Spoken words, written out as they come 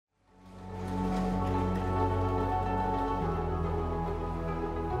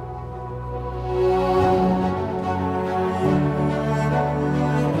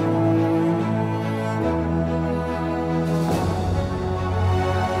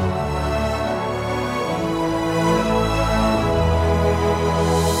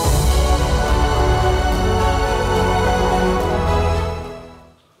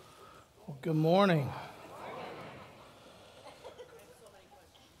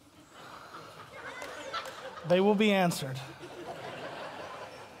They will be answered.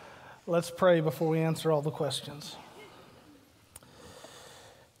 Let's pray before we answer all the questions.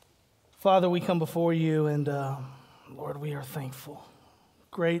 Father, we come before you, and Lord, we are thankful,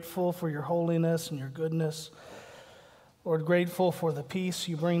 grateful for your holiness and your goodness. Lord, grateful for the peace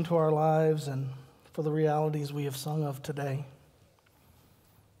you bring to our lives and for the realities we have sung of today.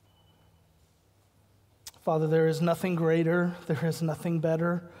 Father, there is nothing greater, there is nothing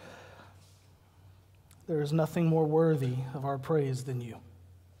better, there is nothing more worthy of our praise than you.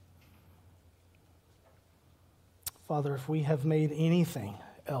 Father, if we have made anything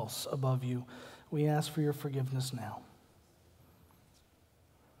else above you, we ask for your forgiveness now.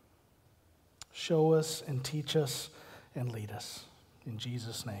 Show us and teach us and lead us. In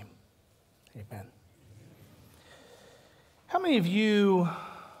Jesus' name, amen. How many of you,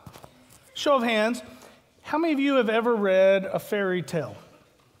 show of hands, how many of you have ever read a fairy tale?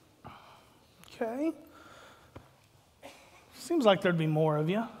 Okay. Seems like there'd be more of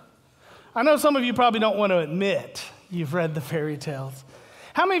you. I know some of you probably don't want to admit you've read the fairy tales.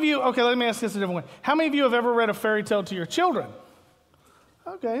 How many of you, okay, let me ask this a different way. How many of you have ever read a fairy tale to your children?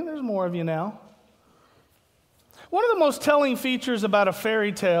 Okay, there's more of you now. One of the most telling features about a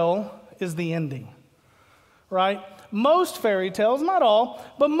fairy tale is the ending, right? Most fairy tales, not all,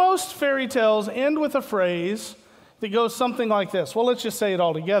 but most fairy tales end with a phrase that goes something like this. Well, let's just say it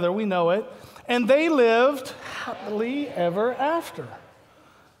all together. We know it. And they lived happily ever after.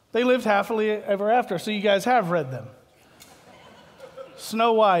 They lived happily ever after. So you guys have read them.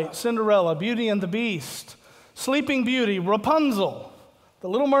 Snow White, Cinderella, Beauty and the Beast, Sleeping Beauty, Rapunzel, The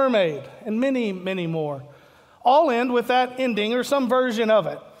Little Mermaid, and many, many more. All end with that ending or some version of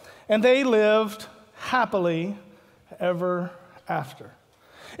it. And they lived happily ever after.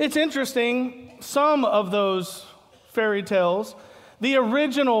 It's interesting, some of those fairy tales, the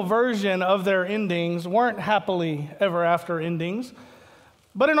original version of their endings weren't happily ever after endings.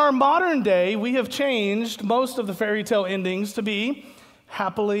 But in our modern day, we have changed most of the fairy tale endings to be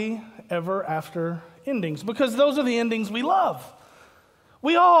happily ever after endings, because those are the endings we love.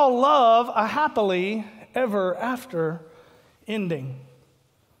 We all love a happily ever after ending.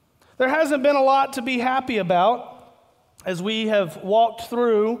 There hasn't been a lot to be happy about as we have walked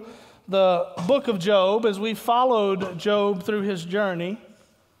through the book of Job, as we followed Job through his journey.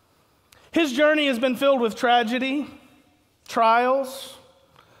 His journey has been filled with tragedy, trials,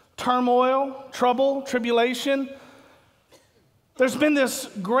 turmoil, trouble, tribulation. There's been this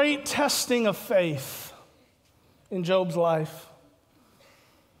great testing of faith in Job's life.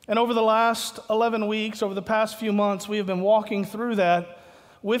 And over the last 11 weeks, over the past few months, we have been walking through that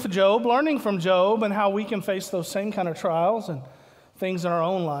with Job, learning from Job and how we can face those same kind of trials and things in our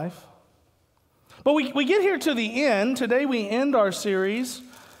own life. But we get here to the end. Today we end our series.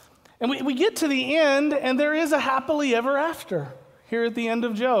 And we get to the end, and there is a happily ever after here at the end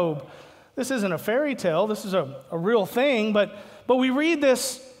of Job. This isn't a fairy tale. This is a real thing. But we read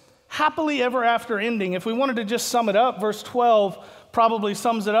this happily ever after ending. If we wanted to just sum it up, verse 12 probably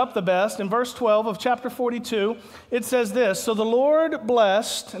sums it up the best. In verse 12 of chapter 42, it says this: So the Lord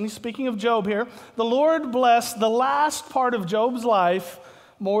blessed, and he's speaking of Job here, the Lord blessed the last part of Job's life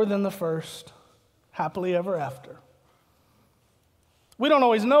more than the first, happily ever after. We don't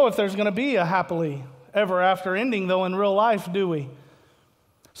always know if there's going to be a happily ever after ending, though, in real life, do we?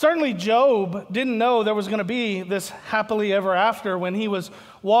 Certainly Job didn't know there was going to be this happily ever after when he was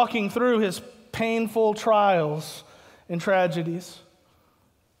walking through his painful trials and tragedies.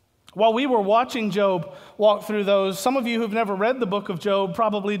 While we were watching Job walk through those, some of you who've never read the book of Job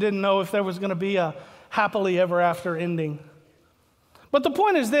probably didn't know if there was going to be a happily ever after ending. But the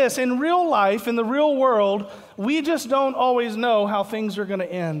point is this: in real life, in the real world, we just don't always know how things are going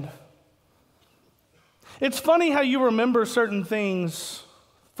to end. It's funny how you remember certain things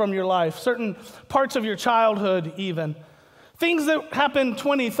from your life, certain parts of your childhood even. Things that happened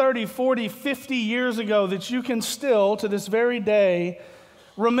 20, 30, 40, 50 years ago that you can still, to this very day,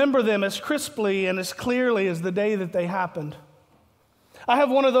 remember them as crisply and as clearly as the day that they happened. I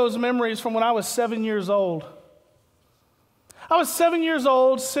have one of those memories from when I was 7 years old. I was 7 years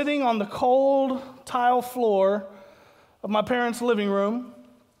old, sitting on the cold tile floor of my parents' living room,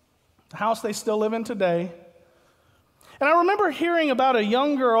 the house they still live in today. And I remember hearing about a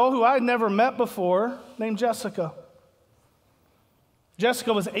young girl who I had never met before named Jessica.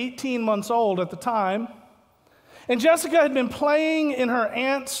 Jessica was 18 months old at the time. And Jessica had been playing in her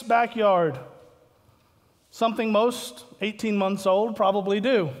aunt's backyard, something most 18 months old probably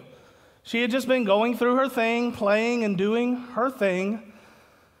do. She had just been going through her thing, playing and doing her thing,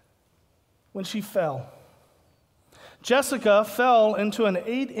 when she fell. Jessica fell into an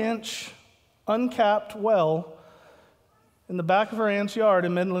 8-inch uncapped well in the back of her aunt's yard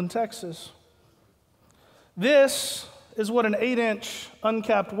in Midland, Texas. This is what an 8-inch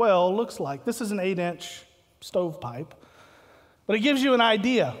uncapped well looks like. This is an 8-inch stovepipe, but it gives you an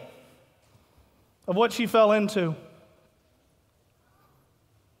idea of what she fell into.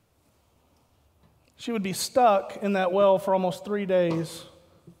 She would be stuck in that well for almost 3 days.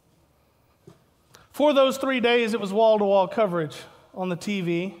 For those 3 days, it was wall-to-wall coverage on the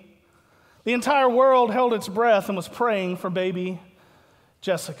TV. The entire world held its breath and was praying for baby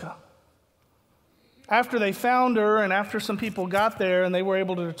Jessica. After they found her and after some people got there and they were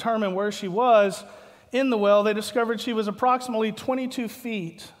able to determine where she was in the well, they discovered she was approximately 22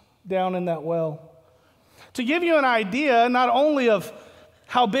 feet down in that well. To give you an idea, not only of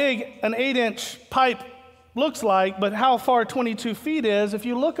how big an 8-inch pipe looks like, but how far 22 feet is, if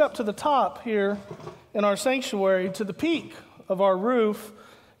you look up to the top here in our sanctuary, to the peak of our roof,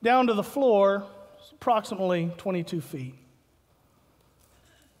 down to the floor, it's approximately 22 feet.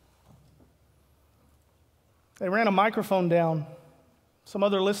 They ran a microphone down, some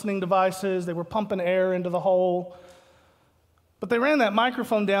other listening devices, they were pumping air into the hole, but they ran that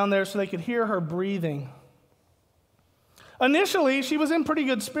microphone down there so they could hear her breathing. Initially, she was in pretty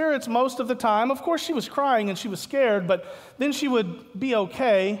good spirits most of the time. Of course, she was crying and she was scared, but then she would be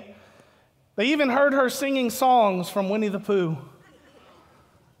okay. They even heard her singing songs from Winnie the Pooh.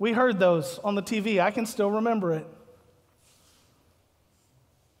 We heard those on the TV. I can still remember it.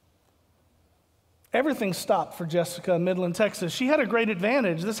 Everything stopped for Jessica in Midland, Texas. She had a great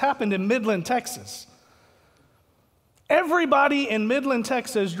advantage. This happened in Midland, Texas. Everybody in Midland,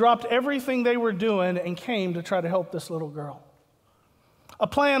 Texas dropped everything they were doing and came to try to help this little girl. A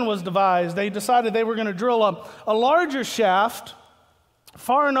plan was devised. They decided they were going to drill a larger shaft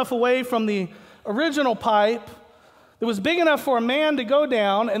far enough away from the original pipe that was big enough for a man to go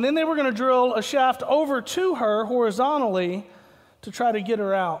down, and then they were going to drill a shaft over to her horizontally to try to get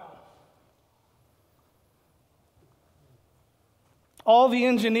her out. All the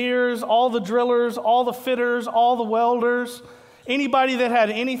engineers, all the drillers, all the fitters, all the welders, anybody that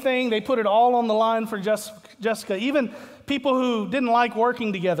had anything, they put it all on the line for Jessica. Even people who didn't like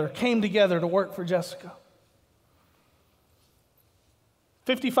working together came together to work for Jessica.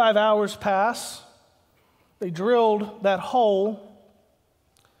 55 hours pass. They drilled that hole,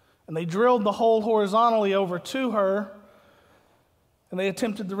 and they drilled the hole horizontally over to her, and they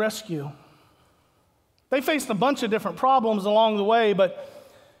attempted the rescue. They faced a bunch of different problems along the way, but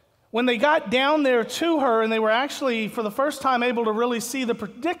when they got down there to her and they were actually, for the first time, able to really see the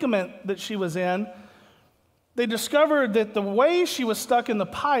predicament that she was in, they discovered that the way she was stuck in the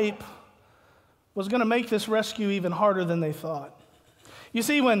pipe was going to make this rescue even harder than they thought. You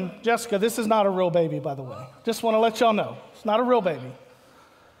see, when Jessica, this is not a real baby, by the way. Just want to let y'all know, it's not a real baby.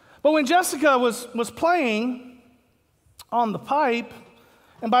 But when Jessica was playing on the pipe,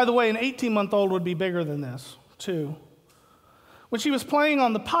 and by the way, an 18-month-old would be bigger than this, too. When she was playing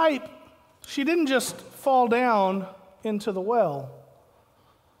on the pipe, she didn't just fall down into the well.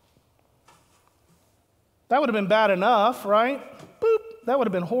 That would have been bad enough, right? Boop, that would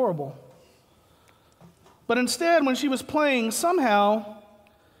have been horrible. But instead, when she was playing, somehow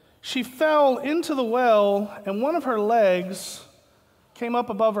she fell into the well, and one of her legs came up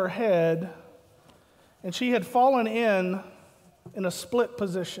above her head, and she had fallen in a split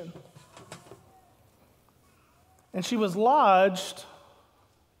position. And she was lodged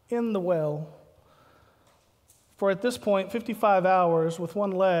in the well for, at this point, 55 hours with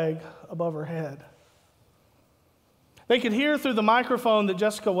one leg above her head. They could hear through the microphone that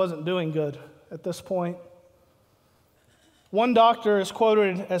Jessica wasn't doing good at this point. One doctor is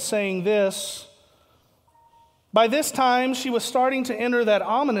quoted as saying this: "By this time, she was starting to enter that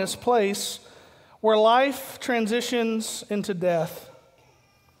ominous place where life transitions into death.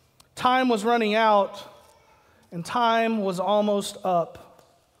 Time was running out, and time was almost up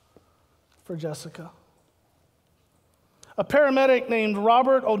for Jessica." A paramedic named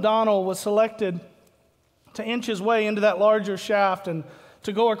Robert O'Donnell was selected to inch his way into that larger shaft and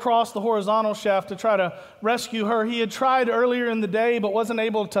to go across the horizontal shaft to try to rescue her. He had tried earlier in the day but wasn't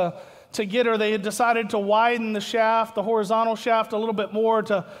able to get her. They had decided to widen the shaft, the horizontal shaft, a little bit more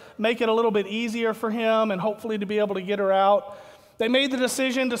to make it a little bit easier for him and hopefully to be able to get her out. They made the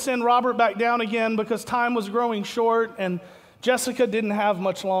decision to send Robert back down again because time was growing short and Jessica didn't have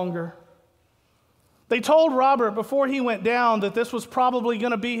much longer. They told Robert before he went down that this was probably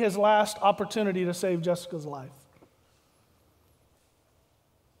going to be his last opportunity to save Jessica's life.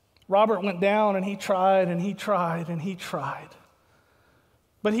 Robert went down and he tried and he tried and he tried.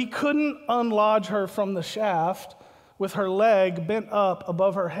 But he couldn't unlodge her from the shaft with her leg bent up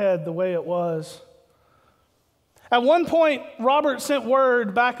above her head the way it was. At one point, Robert sent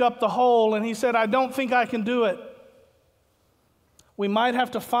word back up the hole, and he said, "I don't think I can do it. We might have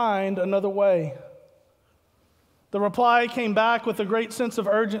to find another way." The reply came back with a great sense of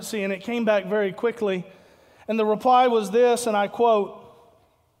urgency, and it came back very quickly. And the reply was this, and I quote,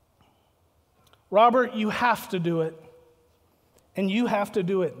 "Robert, you have to do it, and you have to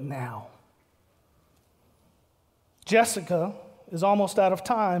do it now. Jessica is almost out of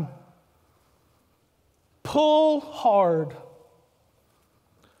time. Pull hard.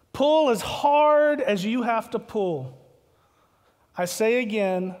 Pull as hard as you have to pull. I say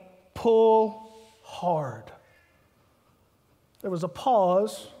again, pull hard." There was a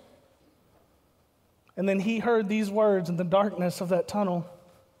pause, and then he heard these words in the darkness of that tunnel.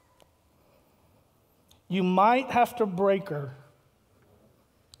 "You might have to break her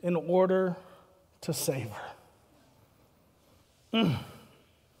in order to save her."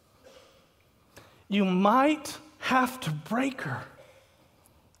 You might have to break her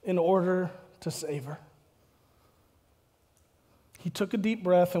in order to save her. He took a deep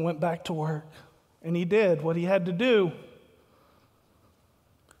breath and went back to work, and he did what he had to do.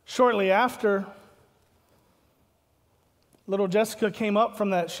 Shortly after, little Jessica came up from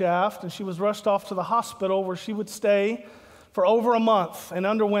that shaft, and she was rushed off to the hospital where she would stay for over a month and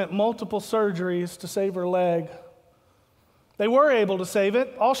underwent multiple surgeries to save her leg. They were able to save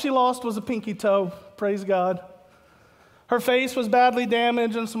it. All she lost was a pinky toe, praise God. Her face was badly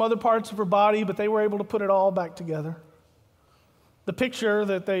damaged and some other parts of her body, but they were able to put it all back together. The picture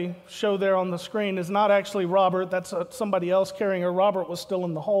that they show there on the screen is not actually Robert. That's somebody else carrying her. Robert was still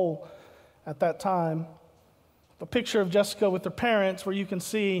in the hole at that time. A picture of Jessica with her parents where you can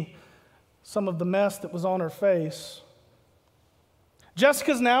see some of the mess that was on her face.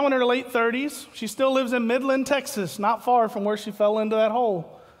 Jessica's now in her late 30s. She still lives in Midland, Texas, not far from where she fell into that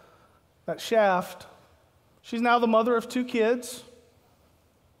hole, that shaft. She's now the mother of 2 kids.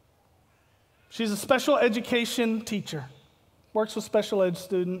 She's a special education teacher, works with special ed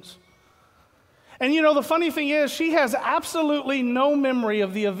students. And you know, the funny thing is, she has absolutely no memory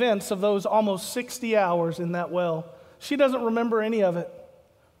of the events of those almost 60 hours in that well. She doesn't remember any of it.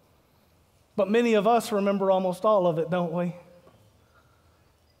 But many of us remember almost all of it, don't we?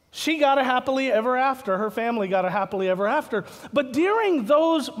 She got a happily ever after. Her family got a happily ever after. But during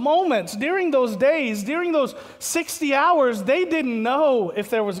those moments, during those days, during those 60 hours, they didn't know if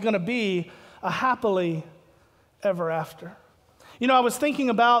there was going to be a happily ever after. You know, I was thinking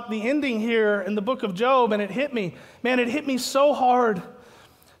about the ending here in the book of Job, and it hit me. Man, it hit me so hard.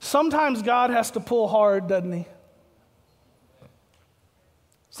 Sometimes God has to pull hard, doesn't he?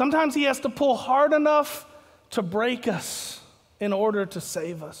 Sometimes he has to pull hard enough to break us in order to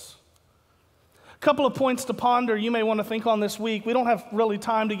save us. A couple of points to ponder you may want to think on this week. We don't have really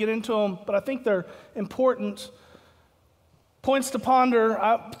time to get into them, but I think they're important. Points to ponder,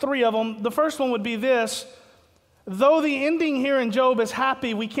 3 of them. The first one would be this: though the ending here in Job is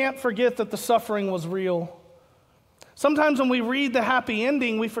happy, we can't forget that the suffering was real. Sometimes when we read the happy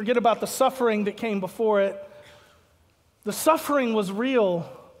ending, we forget about the suffering that came before it. The suffering was real,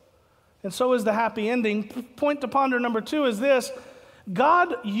 and so is the happy ending. Point to ponder number 2 is this: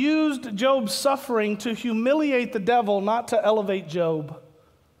 God used Job's suffering to humiliate the devil, not to elevate Job.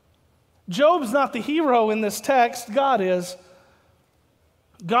 Job's not the hero in this text, God is.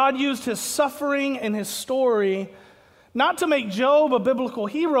 God used his suffering and his story not to make Job a biblical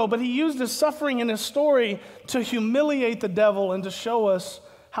hero, but he used his suffering and his story to humiliate the devil and to show us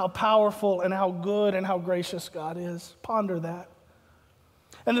how powerful and how good and how gracious God is. Ponder that.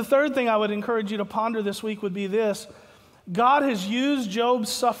 And the third thing I would encourage you to ponder this week would be this: God has used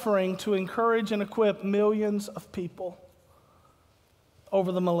Job's suffering to encourage and equip millions of people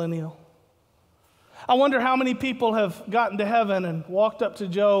over the millennial. I wonder how many people have gotten to heaven and walked up to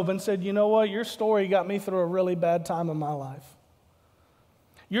Job and said, "You know what? Your story got me through a really bad time in my life.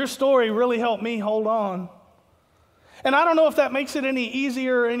 Your story really helped me hold on." And I don't know if that makes it any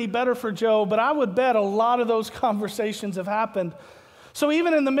easier or any better for Job, but I would bet a lot of those conversations have happened. So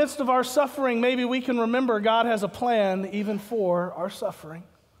even in the midst of our suffering, maybe we can remember God has a plan even for our suffering.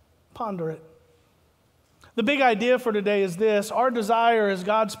 Ponder it. The big idea for today is this: our desire as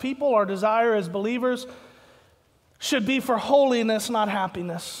God's people, our desire as believers, should be for holiness, not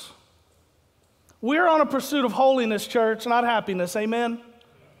happiness. We're on a pursuit of holiness, church, not happiness. Amen?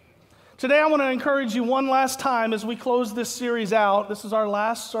 Today I want to encourage you one last time as we close this series out. This is our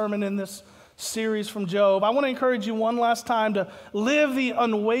last sermon in this series from Job. I want to encourage you one last time to live the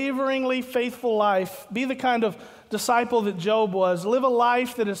unwaveringly faithful life. Be the kind of disciple that Job was. Live a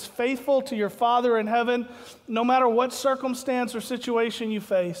life that is faithful to your Father in heaven, no matter what circumstance or situation you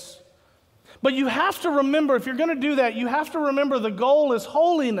face. But you have to remember, if you're going to do that, you have to remember the goal is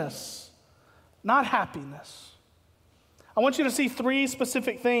holiness, not happiness. I want you to see three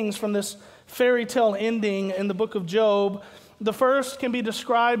specific things from this fairy tale ending in the book of Job. The first can be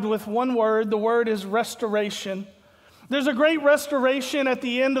described with one word. The word is restoration. There's a great restoration at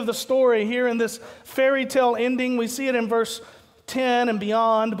the end of the story here in this fairy tale ending. We see it in verse 10 and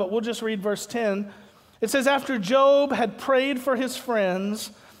beyond, but we'll just read verse 10. It says, after Job had prayed for his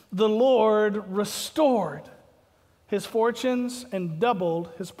friends, the Lord restored his fortunes and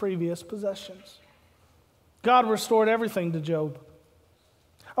doubled his previous possessions. God restored everything to Job.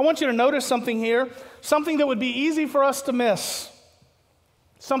 I want you to notice something here, something that would be easy for us to miss,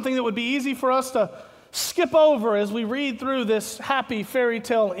 something that would be easy for us to skip over as we read through this happy fairy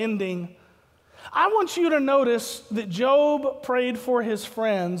tale ending. I want you to notice that Job prayed for his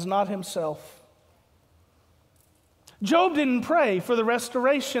friends, not himself. Job didn't pray for the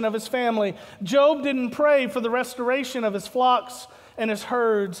restoration of his family. Job didn't pray for the restoration of his flocks and his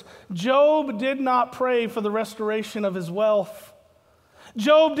herds. Job did not pray for the restoration of his wealth.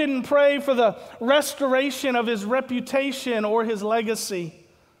 Job didn't pray for the restoration of his reputation or his legacy.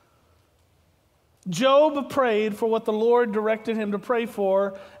 Job prayed for what the Lord directed him to pray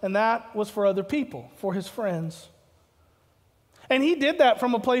for, and that was for other people, for his friends. And he did that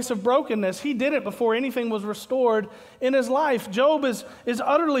from a place of brokenness. He did it before anything was restored in his life. Job is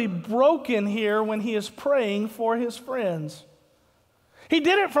utterly broken here when he is praying for his friends. He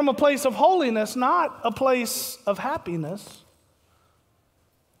did it from a place of holiness, not a place of happiness.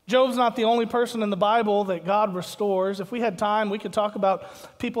 Job's not the only person in the Bible that God restores. If we had time, we could talk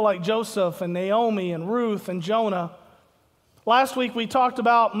about people like Joseph and Naomi and Ruth and Jonah. Last week we talked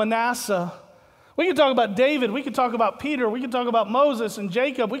about Manasseh. We could talk about David. We could talk about Peter. We could talk about Moses and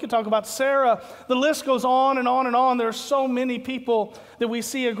Jacob. We could talk about Sarah. The list goes on and on and on. There are so many people that we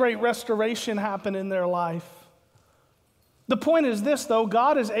see a great restoration happen in their life. The point is this, though,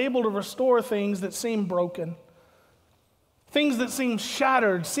 God is able to restore things that seem broken, things that seem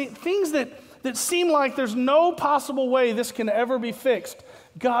shattered, things that seem like there's no possible way this can ever be fixed.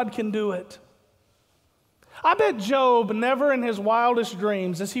 God can do it. I bet Job never in his wildest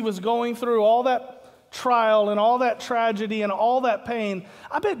dreams, as he was going through all that trial and all that tragedy and all that pain,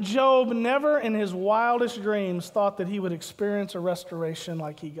 I bet Job never in his wildest dreams thought that he would experience a restoration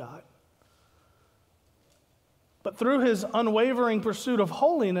like he got. But through his unwavering pursuit of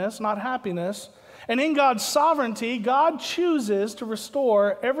holiness, not happiness, and in God's sovereignty, God chooses to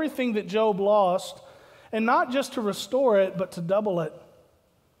restore everything that Job lost, and not just to restore it, but to double it.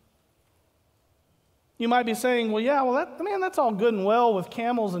 You might be saying, that's all good and well with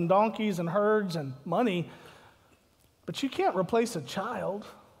camels and donkeys and herds and money, but you can't replace a child.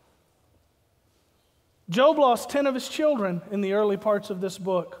 Job lost 10 of his children in the early parts of this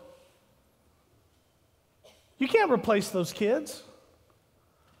book. You can't replace those kids.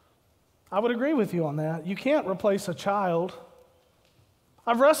 I would agree with you on that. You can't replace a child.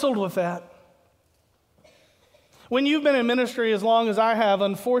 I've wrestled with that. When you've been in ministry as long as I have,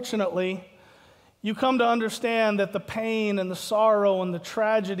 unfortunately, you come to understand that the pain and the sorrow and the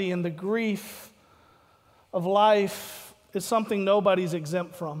tragedy and the grief of life is something nobody's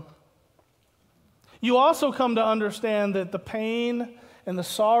exempt from. You also come to understand that the pain and the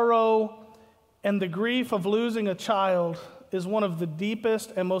sorrow and the grief of losing a child is one of the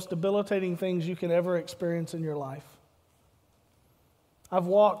deepest and most debilitating things you can ever experience in your life. I've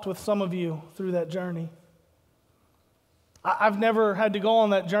walked with some of you through that journey. I've never had to go on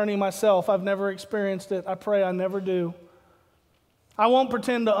that journey myself. I've never experienced it. I pray I never do. I won't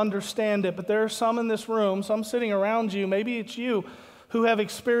pretend to understand it, but there are some in this room, some sitting around you, maybe it's you, who have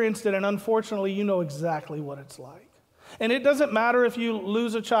experienced it, and unfortunately you know exactly what it's like. And it doesn't matter if you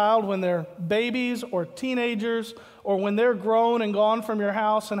lose a child when they're babies or teenagers or when they're grown and gone from your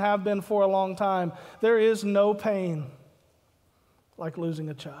house and have been for a long time. There is no pain like losing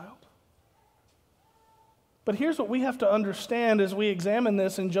a child. But here's what we have to understand as we examine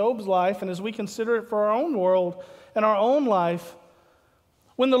this in Job's life and as we consider it for our own world and our own life.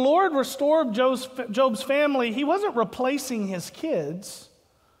 When the Lord restored Job's family, he wasn't replacing his kids.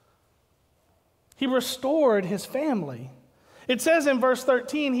 He restored his family. It says in verse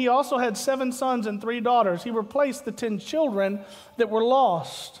 13, he also had 7 sons and 3 daughters. He replaced the 10 children that were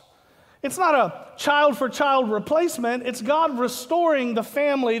lost. It's not a child-for-child replacement. It's God restoring the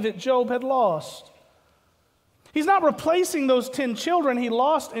family that Job had lost. He's not replacing those 10 children he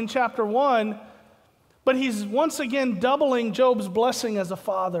lost in chapter 1, but he's once again doubling Job's blessing as a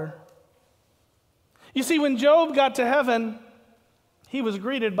father. You see, when Job got to heaven, he was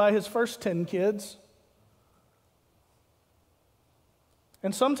greeted by his first 10 kids.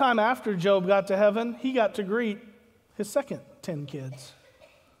 And sometime after Job got to heaven, he got to greet his second 10 kids.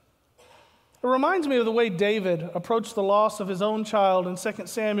 It reminds me of the way David approached the loss of his own child in 2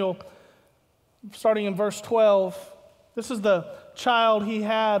 Samuel, starting in verse 12. This is the child he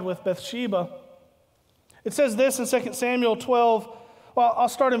had with Bathsheba. It says this in 2 Samuel 12. Well, I'll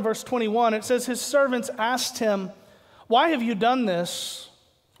start in verse 21. It says, his servants asked him, why have you done this?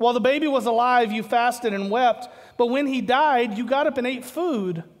 While the baby was alive, you fasted and wept, but when he died, you got up and ate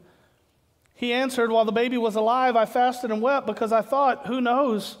food. He answered, while the baby was alive, I fasted and wept because I thought, who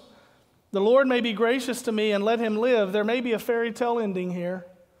knows? The Lord may be gracious to me and let him live. There may be a fairy tale ending here.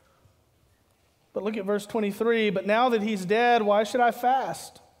 But look at verse 23. But now that he's dead, why should I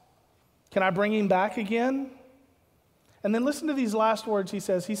fast? Can I bring him back again? And then listen to these last words he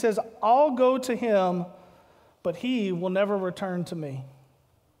says. He says, I'll go to him, but he will never return to me.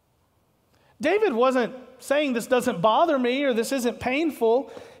 David wasn't saying this doesn't bother me or this isn't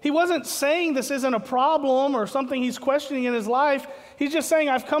painful. He wasn't saying this isn't a problem or something he's questioning in his life. He's just saying,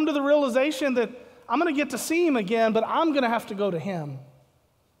 I've come to the realization that I'm going to get to see him again, but I'm going to have to go to him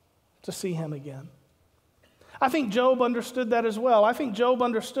to see him again. I think Job understood that as well. I think Job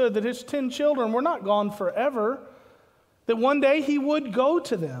understood that his 10 children were not gone forever, that one day he would go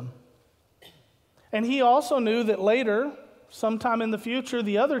to them. And he also knew that later, sometime in the future,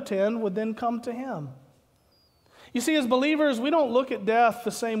 the other 10 would then come to him. You see, as believers, we don't look at death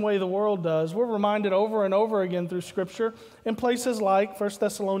the same way the world does. We're reminded over and over again through Scripture in places like 1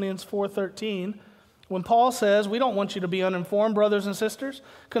 Thessalonians 4:13, when Paul says, we don't want you to be uninformed, brothers and sisters,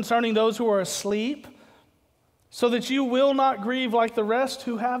 concerning those who are asleep, so that you will not grieve like the rest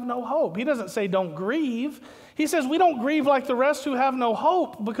who have no hope. He doesn't say don't grieve. He says we don't grieve like the rest who have no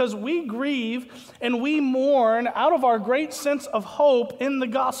hope because we grieve and we mourn out of our great sense of hope in the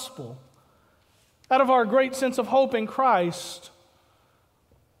gospel, out of our great sense of hope in Christ,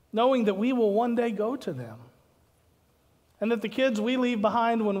 knowing that we will one day go to them and that the kids we leave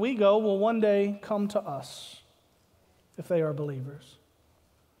behind when we go will one day come to us if they are believers.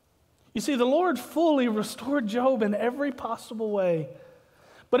 You see, the Lord fully restored Job in every possible way.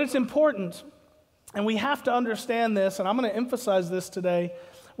 But it's important, and we have to understand this, and I'm going to emphasize this today.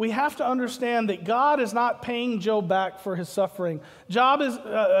 We have to understand that God is not paying Job back for his suffering. God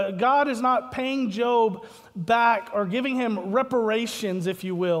is not paying Job back or giving him reparations, if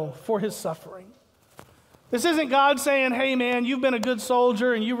you will, for his suffering. This isn't God saying, hey man, you've been a good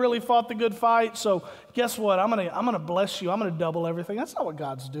soldier and you really fought the good fight, so guess what? I'm going to bless you. I'm going to double everything. That's not what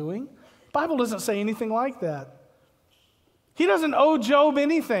God's doing. The Bible doesn't say anything like that. He doesn't owe Job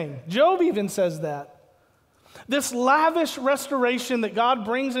anything. Job even says that. This lavish restoration that God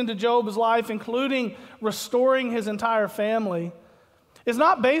brings into Job's life, including restoring his entire family, is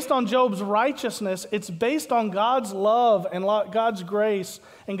not based on Job's righteousness. It's based on God's love and God's grace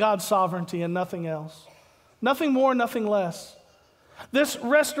and God's sovereignty and nothing else. Nothing more, nothing less. This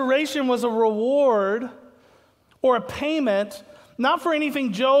restoration was a reward or a payment, not for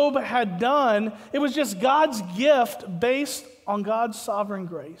anything Job had done. It was just God's gift based on God's sovereign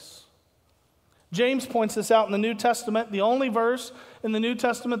grace. James points this out in the New Testament, the only verse in the New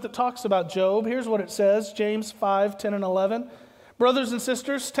Testament that talks about Job. Here's what it says, James 5:10 and 11. Brothers and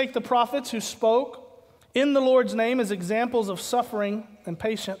sisters, take the prophets who spoke in the Lord's name as examples of suffering and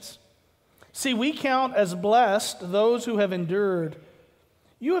patience. See, we count as blessed those who have endured.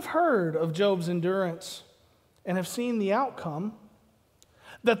 You have heard of Job's endurance and have seen the outcome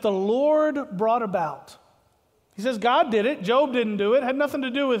that the Lord brought about. He says God did it. Job didn't do it. Had nothing to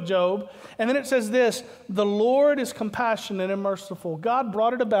do with Job. And then it says this, the Lord is compassionate and merciful. God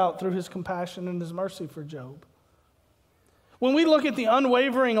brought it about through his compassion and his mercy for Job. When we look at the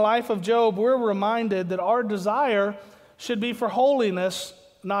unwavering life of Job, we're reminded that our desire should be for holiness,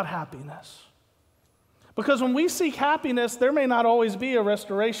 not happiness. Because when we seek happiness, there may not always be a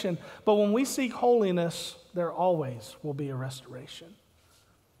restoration, but when we seek holiness, there always will be a restoration.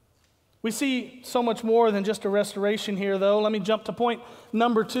 We see so much more than just a restoration here, though. Let me jump to point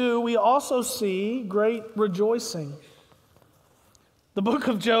number 2. We also see great rejoicing. The book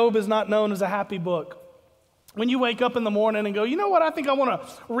of Job is not known as a happy book. When you wake up in the morning and go, you know what, I think I want to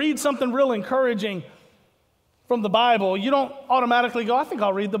read something real encouraging from the Bible, you don't automatically go, I think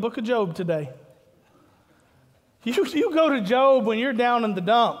I'll read the book of Job today. You go to Job when you're down in the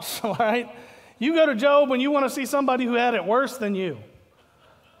dumps, all right? You go to Job when you want to see somebody who had it worse than you.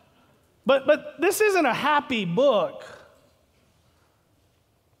 But this isn't a happy book.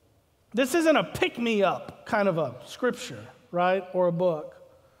 This isn't a pick-me-up kind of a scripture, right, or a book.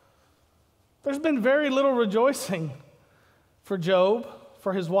 There's been very little rejoicing for Job,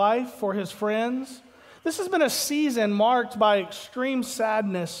 for his wife, for his friends. This has been a season marked by extreme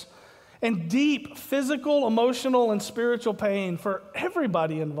sadness and deep physical, emotional, and spiritual pain for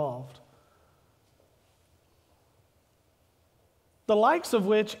everybody involved. The likes of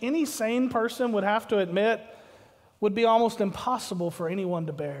which any sane person would have to admit would be almost impossible for anyone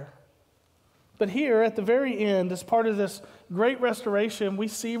to bear. But here at the very end, as part of this great restoration, we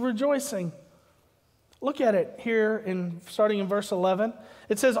see rejoicing. Look at it here starting in verse 11.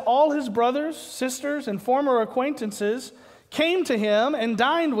 It says, all his brothers, sisters, and former acquaintances came to him and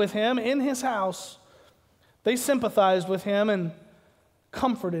dined with him in his house. They sympathized with him and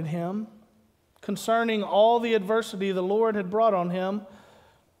comforted him concerning all the adversity the Lord had brought on him.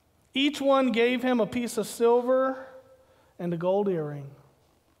 Each one gave him a piece of silver and a gold earring.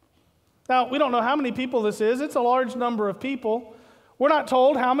 Now, we don't know how many people this is. It's a large number of people. We're not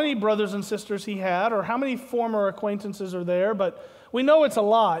told how many brothers and sisters he had or how many former acquaintances are there, but we know it's a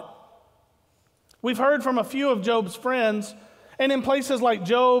lot. We've heard from a few of Job's friends, and in places like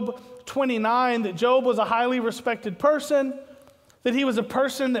Job 29, that Job was a highly respected person, that he was a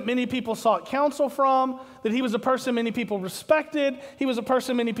person that many people sought counsel from, that he was a person many people respected, he was a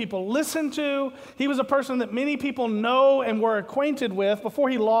person many people listened to, he was a person that many people know and were acquainted with before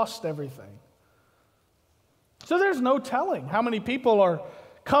he lost everything. So there's no telling how many people are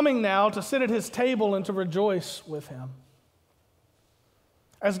coming now to sit at his table and to rejoice with him.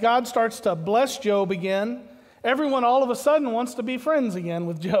 As God starts to bless Job again, everyone all of a sudden wants to be friends again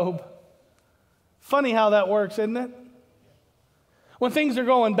with Job. Funny how that works, isn't it? When things are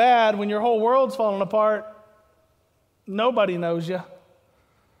going bad, when your whole world's falling apart, nobody knows you.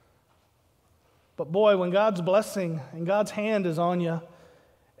 But boy, when God's blessing and God's hand is on you,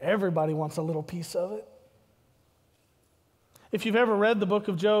 everybody wants a little piece of it. If you've ever read the book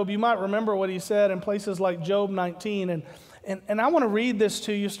of Job, you might remember what he said in places like Job 19. And I want to read this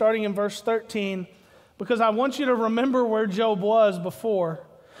to you starting in verse 13 because I want you to remember where Job was before.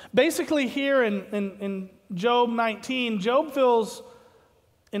 Basically here in Job 19, Job feels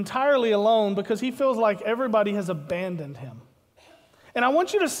entirely alone because he feels like everybody has abandoned him. And I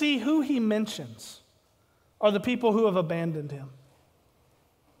want you to see who he mentions are the people who have abandoned him.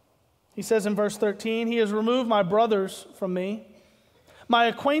 He says in verse 13, he has removed my brothers from me. My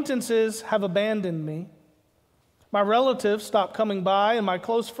acquaintances have abandoned me. My relatives stopped coming by, and my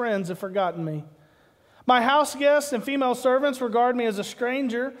close friends have forgotten me. My house guests and female servants regard me as a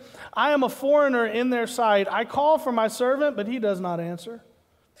stranger. I am a foreigner in their sight. I call for my servant, but he does not answer,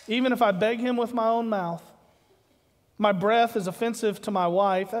 even if I beg him with my own mouth. My breath is offensive to my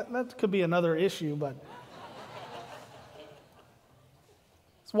wife. That could be another issue, but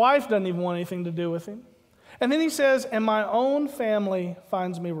his wife doesn't even want anything to do with him. And then he says, and my own family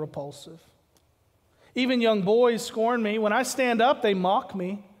finds me repulsive. Even young boys scorn me. When I stand up, they mock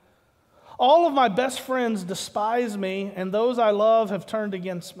me. All of my best friends despise me, and those I love have turned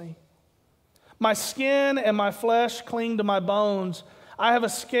against me. My skin and my flesh cling to my bones. I have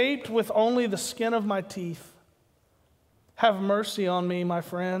escaped with only the skin of my teeth. Have mercy on me, my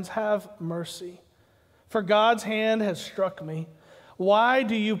friends, have mercy. For God's hand has struck me. Why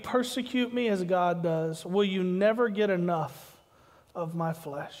do you persecute me as God does? Will you never get enough of my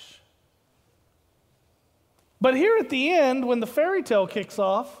flesh? But here at the end, when the fairy tale kicks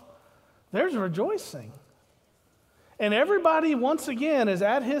off, there's rejoicing. And everybody, once again, is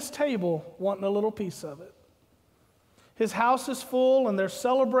at his table wanting a little piece of it. His house is full, and they're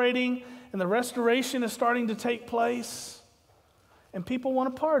celebrating, and the restoration is starting to take place. And people want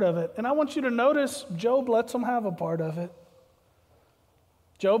a part of it. And I want you to notice, Job lets them have a part of it.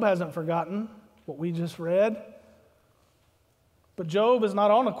 Job hasn't forgotten what we just read. But Job is not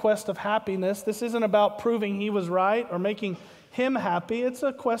on a quest of happiness. This isn't about proving he was right or making him happy. It's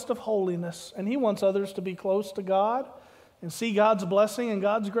a quest of holiness. And he wants others to be close to God and see God's blessing and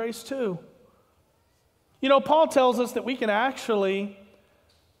God's grace too. You know, Paul tells us that we can actually,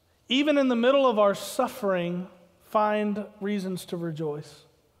 even in the middle of our suffering, find reasons to rejoice.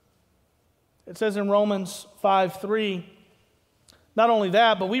 It says in Romans 5:3, not only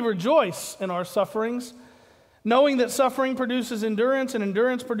that, but we rejoice in our sufferings, knowing that suffering produces endurance, and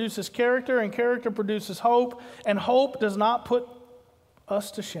endurance produces character, and character produces hope, and hope does not put us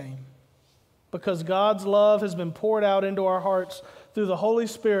to shame, because God's love has been poured out into our hearts through the Holy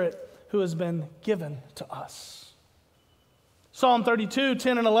Spirit who has been given to us. Psalm 32,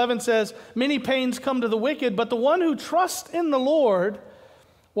 10 and 11 says, many pains come to the wicked, but the one who trusts in the Lord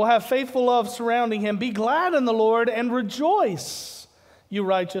will have faithful love surrounding him. Be glad in the Lord and rejoice, you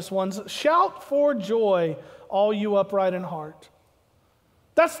righteous ones. Shout for joy, all you upright in heart.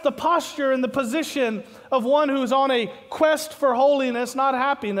 That's the posture and the position of one who's on a quest for holiness, not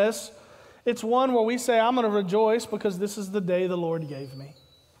happiness. It's one where we say, I'm going to rejoice because this is the day the Lord gave me.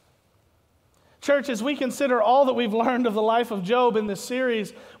 Church, as we consider all that we've learned of the life of Job in this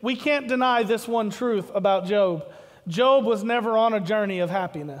series, we can't deny this one truth about Job. Job was never on a journey of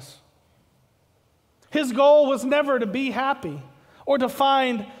happiness. His goal was never to be happy or to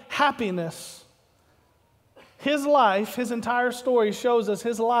find happiness. His life, his entire story shows us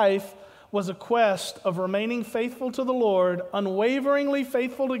his life was a quest of remaining faithful to the Lord, unwaveringly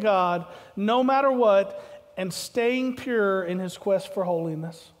faithful to God, no matter what, and staying pure in his quest for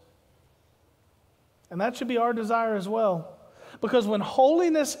holiness. And that should be our desire as well. Because when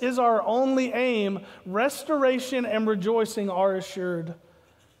holiness is our only aim, restoration and rejoicing are assured.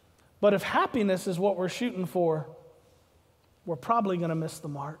 But if happiness is what we're shooting for, we're probably going to miss the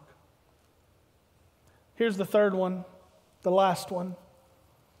mark. Here's the third one, the last one.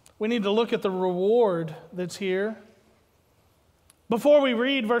 We need to look at the reward that's here. Before we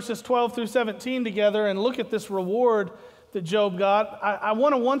read verses 12 through 17 together and look at this reward that Job got, I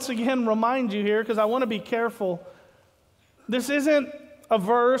want to once again remind you here, because I want to be careful. This isn't a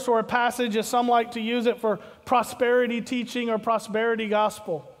verse or a passage, as some like to use it, for prosperity teaching or prosperity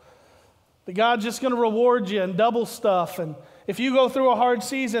gospel. That God's just going to reward you and double stuff. And if you go through a hard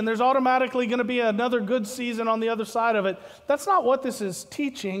season, there's automatically going to be another good season on the other side of it. That's not what this is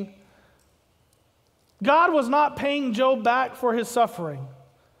teaching. God was not paying Job back for his suffering.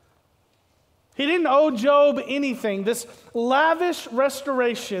 He didn't owe Job anything. This lavish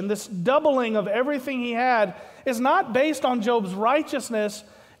restoration, this doubling of everything he had, is not based on Job's righteousness.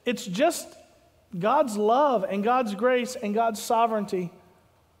 It's just God's love and God's grace and God's sovereignty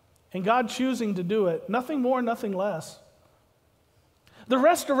and God choosing to do it. Nothing more, nothing less. The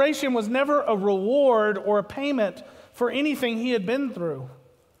restoration was never a reward or a payment for anything he had been through.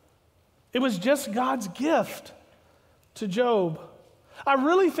 It was just God's gift to Job. I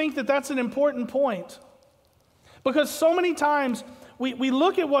really think that that's an important point, because so many times we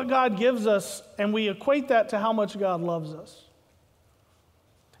look at what God gives us and we equate that to how much God loves us.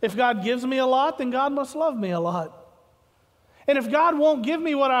 If God gives me a lot, then God must love me a lot. And if God won't give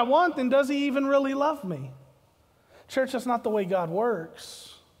me what I want, then does he even really love me? Church, that's not the way God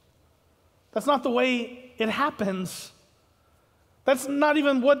works. That's not the way it happens. That's not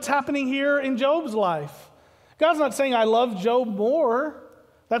even what's happening here in Job's life. God's not saying I love Job more.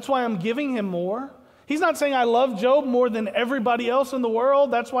 That's why I'm giving him more. He's not saying I love Job more than everybody else in the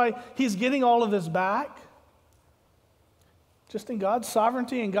world. That's why he's getting all of this back. Just in God's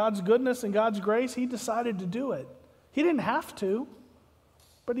sovereignty and God's goodness and God's grace, he decided to do it. He didn't have to,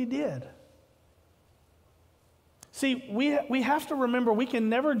 but he did. See, we have to remember we can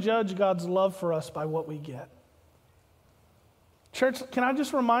never judge God's love for us by what we get. Church, can I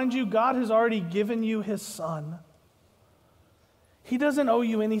just remind you, God has already given you his Son. He doesn't owe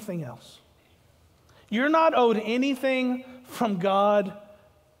you anything else. You're not owed anything from God,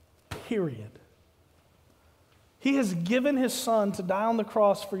 period. He has given his Son to die on the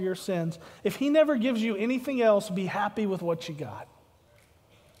cross for your sins. If he never gives you anything else, be happy with what you got.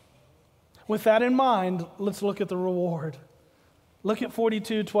 With that in mind, let's look at the reward. Look at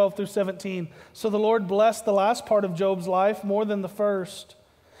 42, 12 through 17. So the Lord blessed the last part of Job's life more than the first.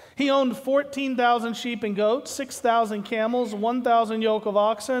 He owned 14,000 sheep and goats, 6,000 camels, 1,000 yoke of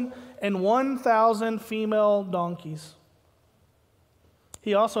oxen, and 1,000 female donkeys.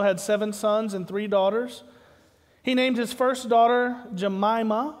 He also had 7 sons and 3 daughters. He named his first daughter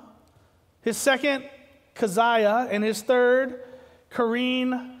Jemimah, his second Keziah, and his third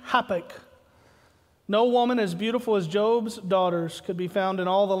Karine Hapuk. No woman as beautiful as Job's daughters could be found in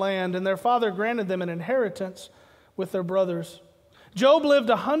all the land, and their father granted them an inheritance with their brothers. Job lived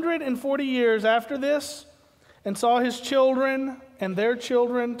 140 years after this and saw his children and their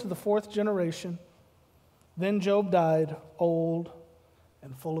children to the 4th generation. Then Job died old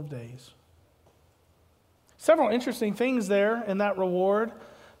and full of days. Several interesting things there in that reward.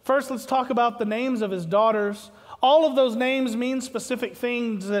 First, let's talk about the names of his daughters. All of those names mean specific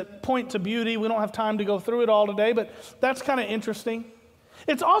things that point to beauty. We don't have time to go through it all today, but that's kind of interesting.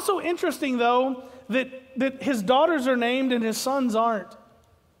 It's also interesting, though, that his daughters are named and his sons aren't.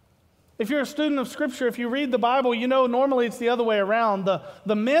 If you're a student of Scripture, if you read the Bible, you know normally it's the other way around.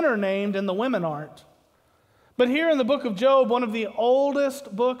 The men are named and the women aren't. But here in the book of Job, one of the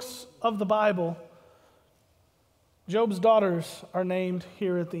oldest books of the Bible, Job's daughters are named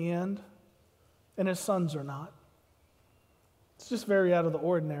here at the end, and his sons are not. It's just very out of the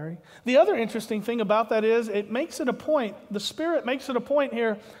ordinary. The other interesting thing about that is it makes it a point, the Spirit makes it a point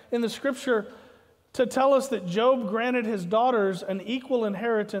here in the Scripture to tell us that Job granted his daughters an equal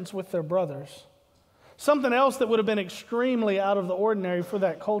inheritance with their brothers. Something else that would have been extremely out of the ordinary for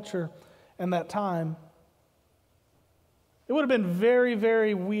that culture and that time. It would have been very,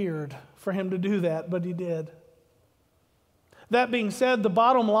 very weird for him to do that, but he did. That being said, the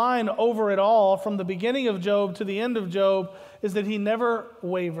bottom line over it all, from the beginning of Job to the end of Job, is that he never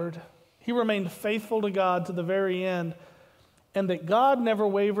wavered. He remained faithful to God to the very end, and that God never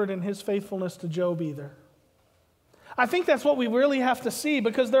wavered in his faithfulness to Job either. I think that's what we really have to see,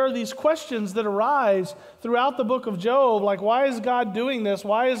 because there are these questions that arise throughout the book of Job, like, why is God doing this?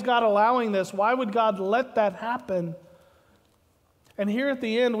 Why is God allowing this? Why would God let that happen? And here at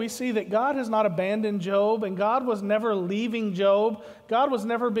the end, we see that God has not abandoned Job, and God was never leaving Job. God was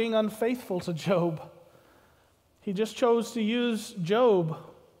never being unfaithful to Job. He just chose to use Job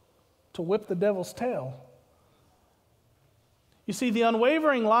to whip the devil's tail. You see, the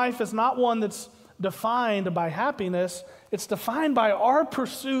unwavering life is not one that's defined by happiness. It's defined by our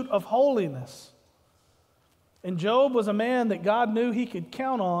pursuit of holiness. And Job was a man that God knew he could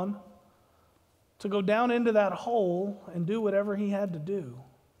count on to go down into that hole and do whatever he had to do.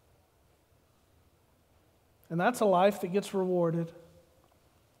 And that's a life that gets rewarded.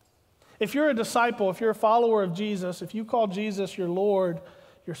 If you're a disciple, if you're a follower of Jesus, if you call Jesus your Lord,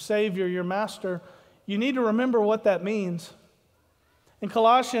 your Savior, your Master, you need to remember what that means. In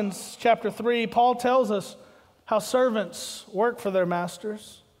Colossians chapter 3, Paul tells us how servants work for their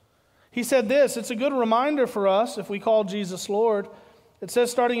masters. He said this, it's a good reminder for us if we call Jesus Lord. It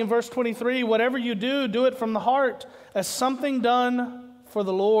says, starting in verse 23, whatever you do, do it from the heart as something done for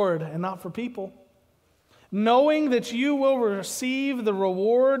the Lord and not for people, knowing that you will receive the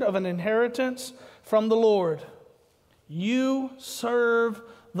reward of an inheritance from the Lord. You serve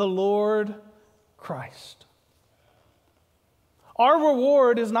the Lord Christ. Our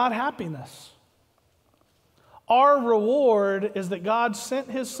reward is not happiness. Our reward is that God sent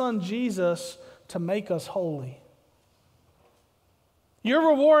his Son Jesus to make us holy. Your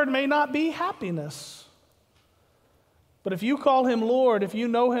reward may not be happiness, but if you call him Lord, if you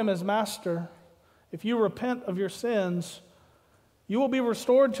know him as Master, if you repent of your sins, you will be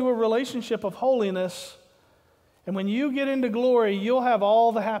restored to a relationship of holiness, and when you get into glory, you'll have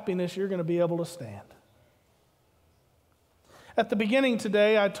all the happiness you're going to be able to stand. At the beginning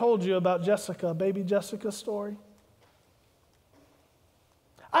today, I told you about Jessica, baby Jessica's story.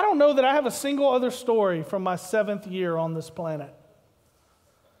 I don't know that I have a single other story from my 7th year on this planet,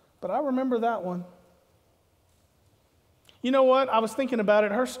 but I remember that one. You know what? I was thinking about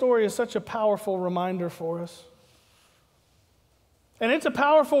it. Her story is such a powerful reminder for us. And it's a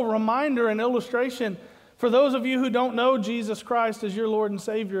powerful reminder and illustration for those of you who don't know Jesus Christ as your Lord and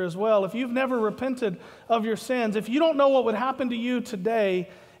Savior as well. If you've never repented of your sins, if you don't know what would happen to you today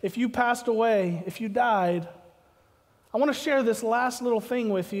if you passed away, if you died, I want to share this last little thing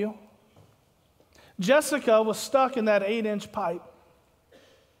with you. Jessica was stuck in that 8-inch pipe.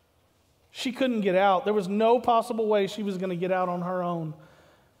 She couldn't get out. There was no possible way she was going to get out on her own.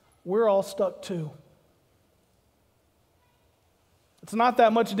 We're all stuck too. It's not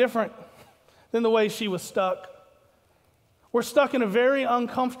that much different than the way she was stuck. We're stuck in a very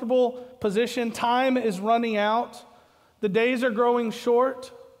uncomfortable position. Time is running out. The days are growing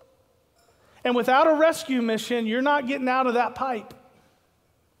short. And without a rescue mission, you're not getting out of that pipe.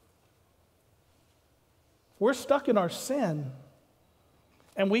 We're stuck in our sin,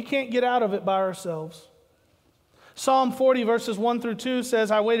 and we can't get out of it by ourselves. Psalm 40 verses 1 through 2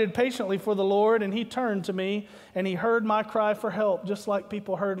 says, I waited patiently for the Lord, and he turned to me, and he heard my cry for help, just like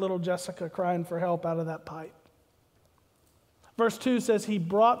people heard little Jessica crying for help out of that pipe. Verse 2 says, he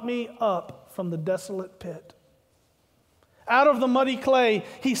brought me up from the desolate pit. Out of the muddy clay,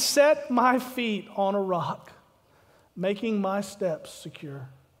 he set my feet on a rock, making my steps secure.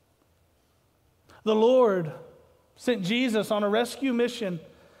 The Lord sent Jesus on a rescue mission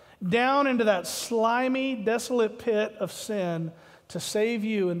down into that slimy, desolate pit of sin to save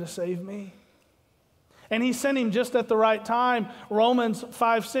you and to save me. And he sent him just at the right time. Romans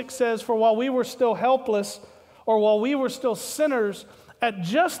 5:6 says, for while we were still helpless, or while we were still sinners, at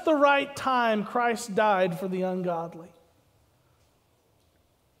just the right time, Christ died for the ungodly.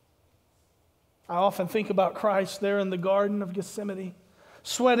 I often think about Christ there in the Garden of Gethsemane,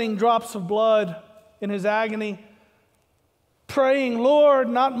 sweating drops of blood in his agony, praying, Lord,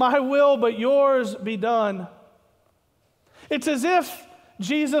 not my will, but yours be done. It's as if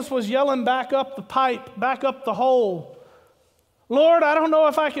Jesus was yelling back up the pipe, back up the hole. Lord, I don't know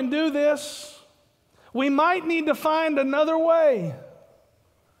if I can do this. We might need to find another way.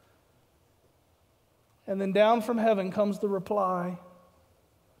 And then down from heaven comes the reply,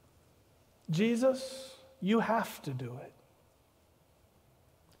 Jesus, you have to do it.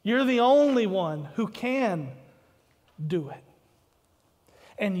 You're the only one who can do it.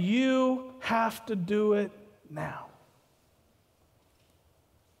 And you have to do it now.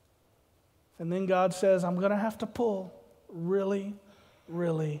 And then God says, I'm going to have to pull really,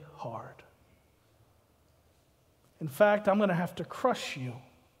 really hard. In fact, I'm going to have to crush you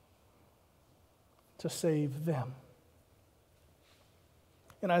to save them.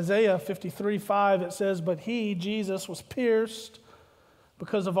 In Isaiah 53:5, it says, but he, Jesus, was pierced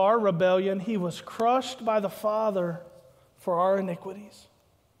because of our rebellion. He was crushed by the Father for our iniquities.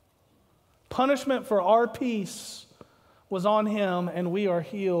 Punishment for our peace was on him, and we are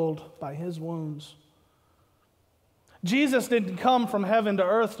healed by his wounds. Jesus didn't come from heaven to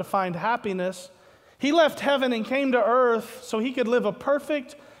earth to find happiness. He left heaven and came to earth so he could live a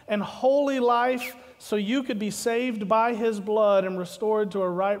perfect and holy life, so you could be saved by his blood and restored to a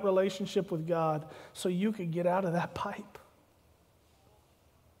right relationship with God, so you could get out of that pipe.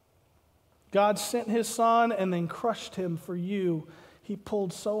 God sent his son and then crushed him for you. He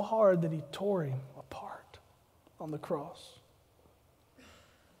pulled so hard that he tore him apart on the cross.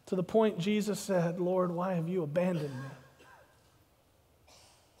 To the point Jesus said, Lord, why have you abandoned me?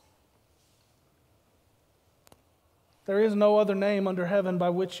 There is no other name under heaven by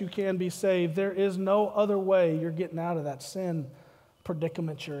which you can be saved. There is no other way you're getting out of that sin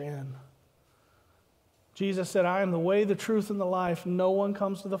predicament you're in. Jesus said, I am the way, the truth, and the life. No one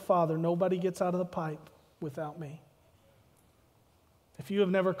comes to the Father. Nobody gets out of the pipe without me. If you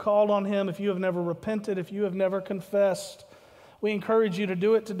have never called on him, if you have never repented, if you have never confessed, we encourage you to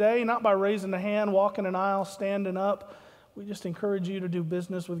do it today, not by raising a hand, walking an aisle, standing up. We just encourage you to do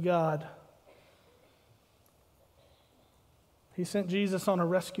business with God. He sent Jesus on a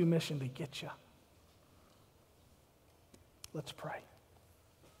rescue mission to get you. Let's pray.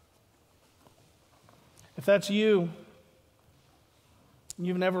 If that's you,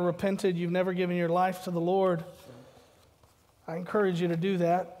 you've never repented, you've never given your life to the Lord, I encourage you to do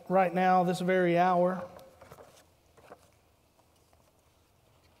that right now, this very hour.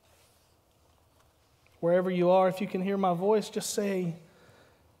 Wherever you are, if you can hear my voice, just say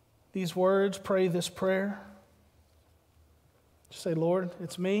these words, pray this prayer. Just say, Lord,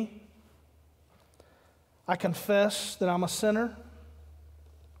 it's me. I confess that I'm a sinner,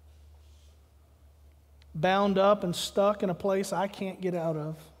 bound up and stuck in a place I can't get out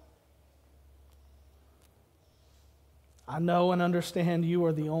of. I know and understand you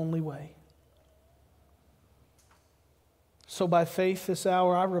are the only way. So by faith this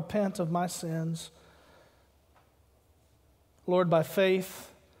hour, I repent of my sins. Lord, by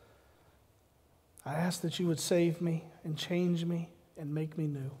faith, I ask that you would save me and change me and make me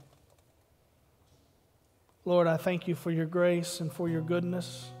new. Lord, I thank you for your grace and for your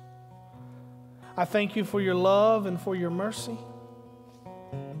goodness. I thank you for your love and for your mercy.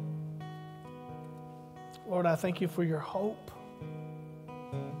 Lord, I thank you for your hope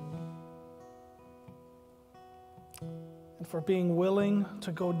and for being willing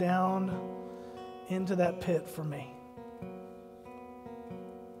to go down into that pit for me.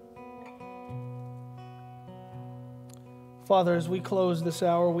 Father, as we close this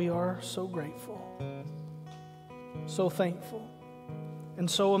hour, we are so grateful, so thankful, and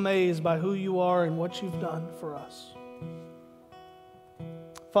so amazed by who you are and what you've done for us.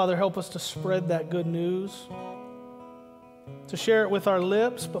 Father, help us to spread that good news, to share it with our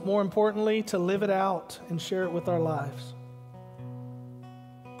lips, but more importantly, to live it out and share it with our lives.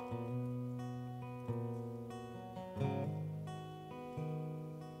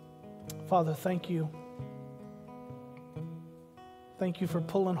 Father, thank you. Thank you for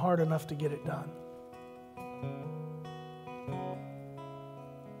pulling hard enough to get it done.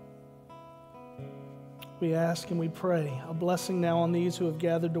 We ask and we pray a blessing now on these who have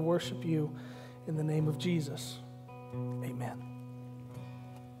gathered to worship you in the name of Jesus. Amen.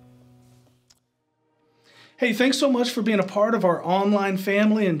 Hey, thanks so much for being a part of our online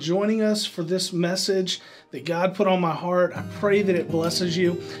family and joining us for this message that God put on my heart. I pray that it blesses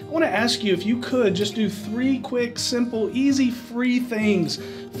you. I want to ask you if you could just do 3 quick, simple, easy, free things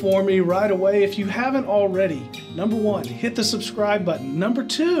for me right away. If you haven't already, number 1, hit the subscribe button. Number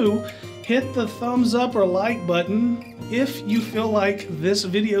 2, hit the thumbs up or like button if you feel like this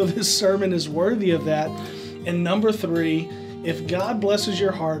video, this sermon is worthy of that. And number 3, if God blesses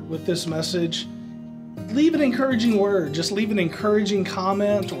your heart with this message, leave an encouraging word. Just leave an encouraging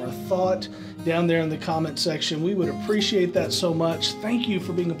comment or a thought down there in the comment section. We would appreciate that so much. Thank you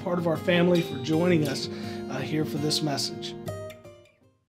for being a part of our family, for joining us here for this message.